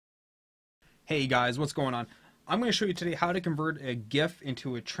Hey guys, what's going on? I'm going to show you today how to convert a GIF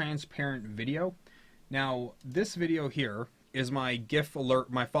into a transparent video. Now, this video here is my GIF alert,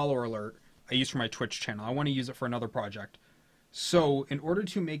 my follower alert I use for my Twitch channel. I want to use it for another project. So, in order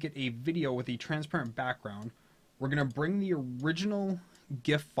to make it a video with a transparent background, we're going to bring the original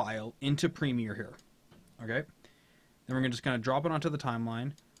GIF file into Premiere here. Okay? Then we're just going to drop it onto the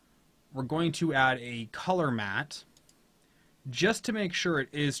timeline. We're going to add a color matte, just to make sure it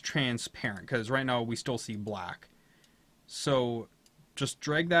is transparent, because right now we still see black. So just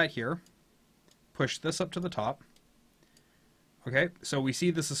drag that here, push this up to the top. Okay, so we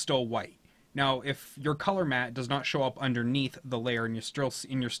see this is still white. Now if your color matte does not show up underneath the layer and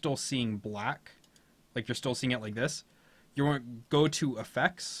you're still seeing black, like you're still seeing it like this, you want to go to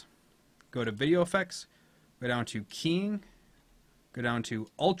effects, go to video effects, go down to keying, go down to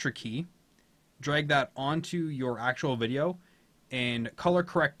ultra key, drag that onto your actual video, and color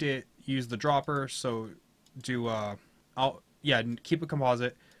correct it. Use the dropper. So do keep a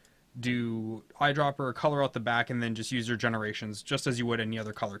composite, do eyedropper, color out the back, and then just use your generations just as you would any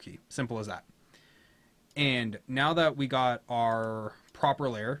other color key. Simple as that. And now that we got our proper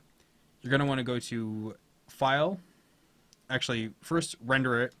layer, you're going to want to go to File. Actually, first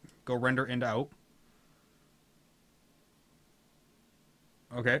render it. Go render into out.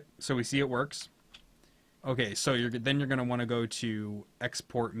 Okay, so we see it works. Okay, so then you're going to want to go to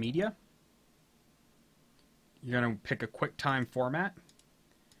Export Media. You're going to pick a QuickTime format.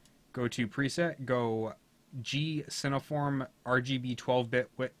 Go to Preset. Go G Cineform RGB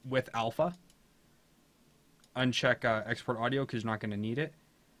 12-bit with alpha. Uncheck Export Audio because you're not going to need it.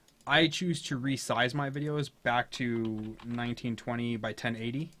 I choose to resize my videos back to 1920 by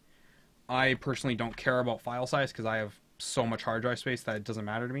 1080. I personally don't care about file size because I have so much hard drive space that it doesn't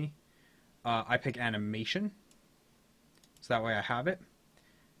matter to me. I pick animation, so that way I have it.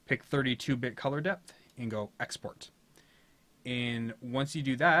 Pick 32-bit color depth and go export. And once you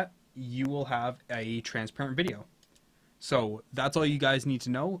do that, you will have a transparent video. So that's all you guys need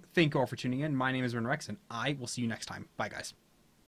to know. Thank you all for tuning in. My name is Marc, and I will see you next time. Bye, guys.